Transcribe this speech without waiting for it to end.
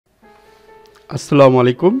আসসালামু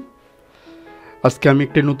আলাইকুম। আজকে আমি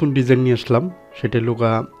একটা নতুন ডিজাইন নিয়ে আসলাম। সেটা হলো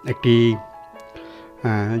একটি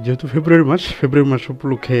যেহেতু ফেব্রুয়ারি মাস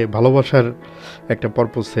উপলক্ষে ভালোবাসার একটা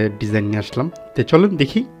পারপোসে ডিজাইন নিয়ে আসলাম। তো চলেন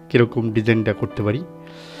দেখি কীরকম ডিজাইনটা করতে পারি।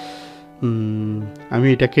 আমি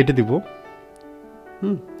এটা কেটে দিব।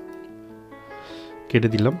 কেটে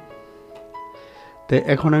দিলাম। তো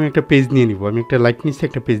এখন আমি একটা পেজ নিয়ে নিব। আমি একটা লাইট নিচ্ছি,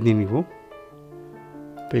 একটা পেজ নিয়ে নিব।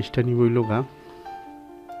 পেজটা নিব হইল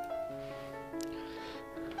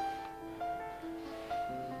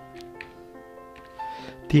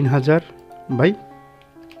 3000 বাই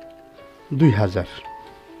 2000।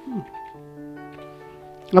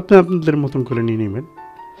 আপনাদের মতন করে নিয়ে নেবেন।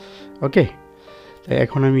 ওকে, তাই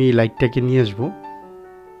এখন আমি এই লাইটটাকে নিয়ে আসবো।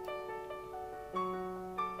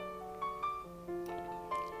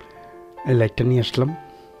 এই লাইটটা নিয়ে আসলাম,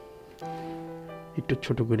 একটু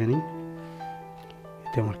ছোট করে নিই,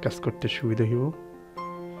 এতে আমার কাজ করতে সুবিধা হইব।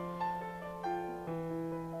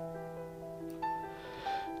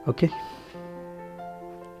 ওকে,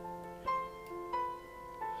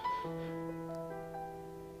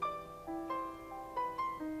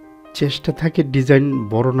 চেষ্টা থাকে ডিজাইন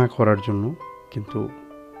বড় না করার জন্য, কিন্তু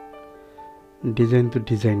ডিজাইন তো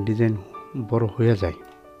ডিজাইন বড় হয়ে যায়।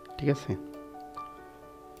 ঠিক আছে,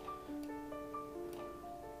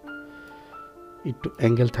 একটু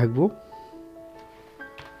অ্যাঙ্গেল থাকবো।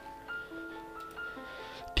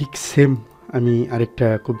 ঠিক সেম আমি আরেকটা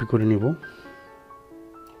কপি করে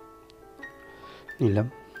নিলাম,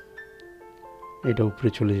 এটা উপরে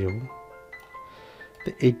চলে যাব। তো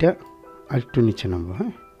এইটা আরেকটু নিচে নামবো।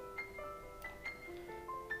 হ্যাঁ,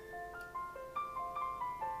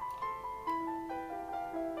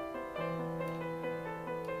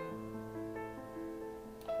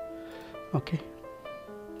 ওকে,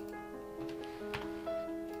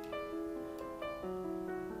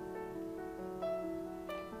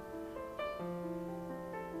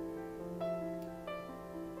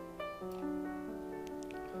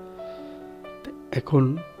 এখন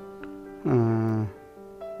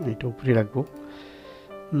এটা উপরে রাখবো।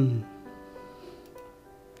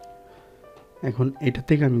 এখন এটা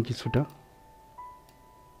থেকে আমি কিছুটা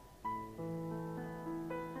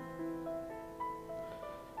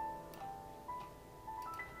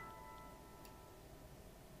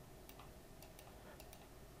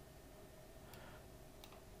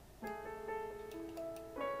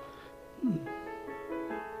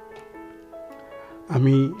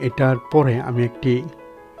আমি এটার পরে আমি একটি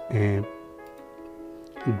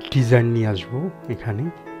ডিজাইন নিয়ে আসবো। এখানে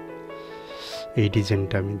এই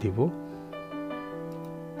ডিজাইনটা আমি দিব।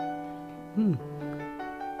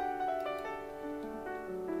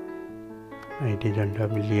 এই ডিজাইনটা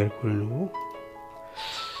আমি লেয়ার করে নেব।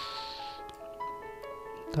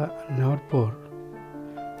 তা নেওয়ার পর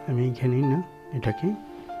আমি এখানে না এটাকে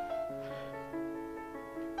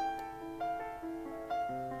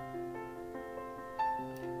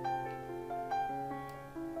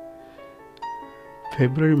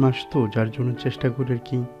ফেব্রুয়ারি মাস তো, যার জন্য চেষ্টা করি আর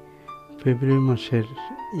কি ফেব্রুয়ারি মাসের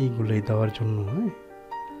এইগুলোই দেওয়ার জন্য। হ্যাঁ,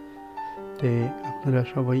 তো আপনারা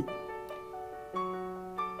সবাই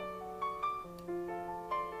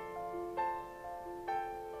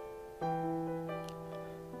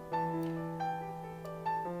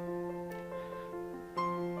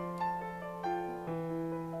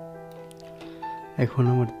এখন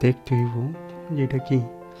আমার দেখতে হইব যে এটা কি।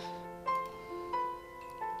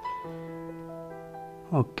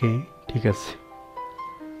 ওকে, ঠিক আছে,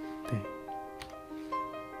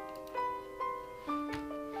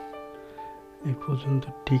 এই পর্যন্ত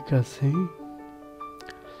ঠিক আছে।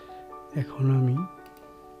 এখন আমি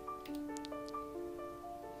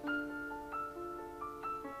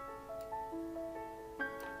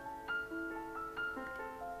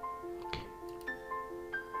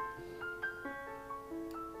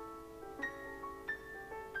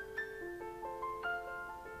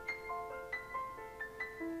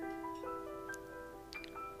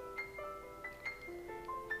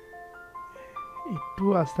একটু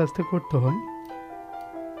আস্তে আস্তে করতে হয়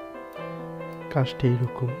কাজটা।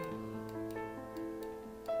 এইরকম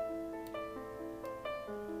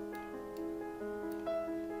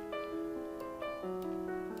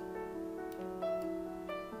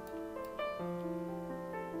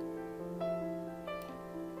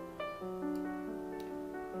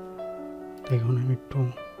এখন আমি একটু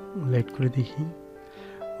লাইট করে দেখি।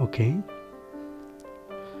 ওকে,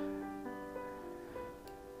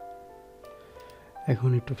 এখন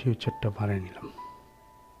একটু ফিউচারটা বাড়ায় নিলাম।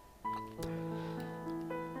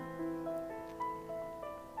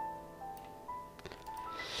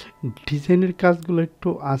 ডিজাইনের কাজগুলো একটু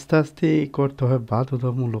আস্তে আস্তে করতে হয়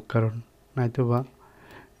বাধ্যতামূলক, কারণ নয়তো বা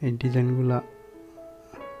এই ডিজাইনগুলা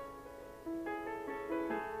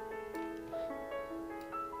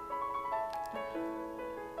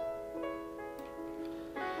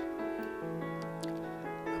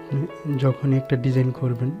যখনই একটা ডিজাইন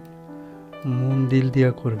করবেন মন দিল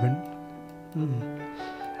দিয়া করবেন।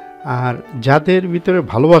 আর যাদের ভিতরে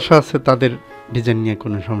ভালোবাসা আছে তাদের ডিজাইন নিয়ে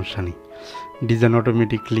কোনো সমস্যা নেই, ডিজাইন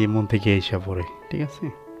অটোমেটিকলি মন থেকে এসে পড়ে। ঠিক আছে,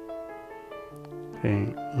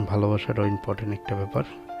 ভালোবাসাটাও ইম্পর্টেন্ট একটা ব্যাপার।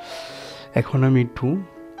 এখন আমি একটু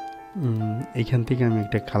এইখান থেকে আমি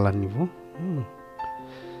একটা কালার নিব,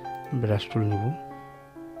 ব্রাশ টুল নিব।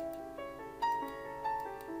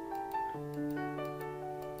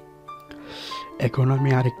 এখন আমি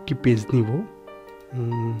আরেকটি পেজ নিব,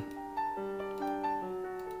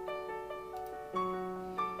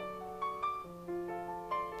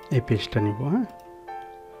 এই পেজটা নিব। হ্যাঁ,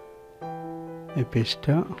 এই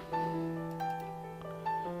পেজটা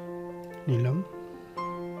নিলাম।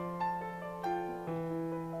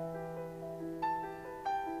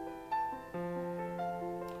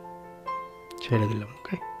 ছেড়ে দিলাম।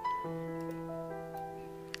 ওকে,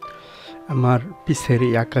 আমার পিছের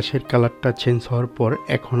এই আকাশের কালারটা চেঞ্জ হওয়ার পর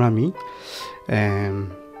এখন আমি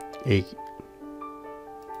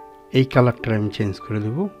এই কালারটা আমি চেঞ্জ করে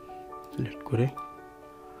দেব, সিলেক্ট করে।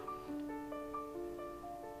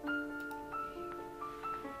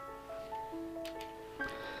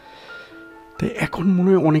 তো এখন মনে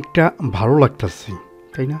হয় অনেকটা ভালো লাগতেছে,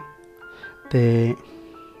 তাই না? তো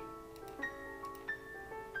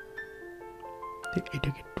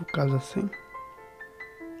এটাকে একটু কাজ আছে।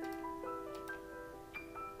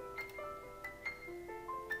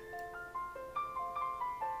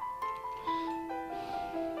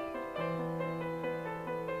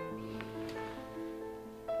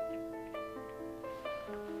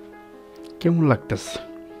 কেমন লাগতেছে?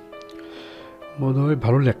 বোধহয়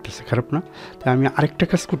ভালো লাগতেছে, খারাপ না। তাই আমি আরেকটা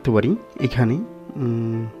কাজ করতে পারি, এখানে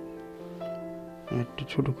একটু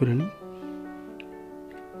ছোট করে নিই।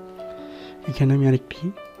 এখানে আমি আরেকটি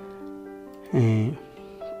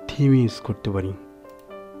থিম ইউজ করতে পারি,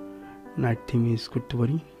 নাইট থিম ইউজ করতে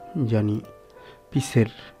পারি, জানি পিসের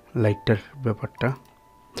লাইটটার ব্যাপারটা।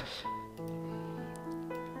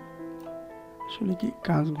 আসলে কি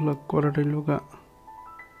কাজগুলো করাটাই লোকা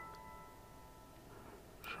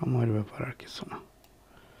সময়ের ব্যাপার, আর কিছু না।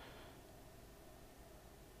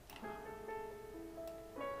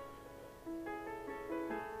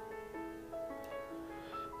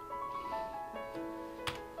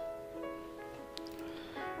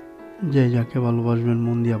 যে যাকে ভালোবাসবেন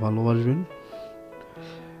মন দিয়ে ভালোবাসবেন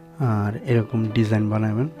আর এরকম ডিজাইন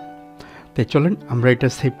বানাবেন। তাই চলেন আমরা এটা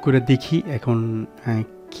সেভ করে দেখি এখন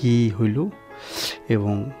কি হইল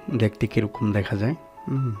এবং দেখতে কীরকম দেখা যায়।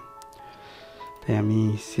 তাই আমি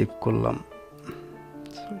সেভ করলাম,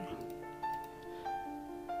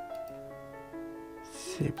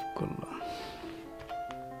 সেভ করলাম।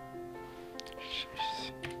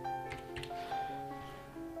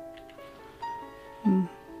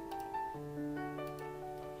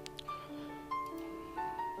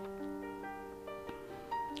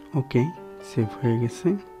 ওকে, সেভ হয়ে গেছে।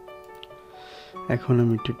 এখন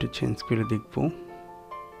আমি একটু চেঞ্জ করে দেখব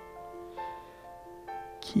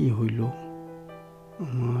কি হইল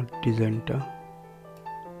আমার ডিজাইনটা।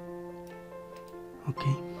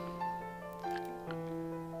 ওকে,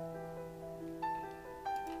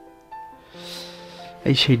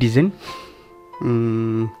 এই সেই ডিজাইন।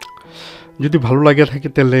 যদি ভালো লাগে থাকে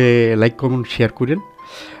তাহলে লাইক কমেন্ট শেয়ার করেন,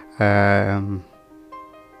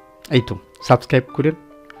 এই তো সাবস্ক্রাইব করেন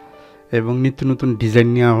এবং নিত্য নতুন ডিজাইন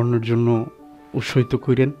নিয়ে আনানোর জন্য উৎসাহিত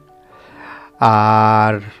করেন।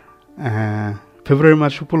 আর ফেব্রুয়ারি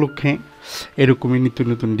মাস উপলক্ষে এরকমই নিত্য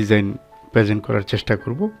নতুন ডিজাইন প্রেজেন্ট করার চেষ্টা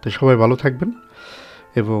করব। তো সবাই ভালো থাকবেন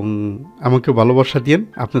এবং আমাকে ভালোবাসা দিয়েন,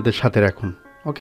 আপনাদের সাথে রাখুন।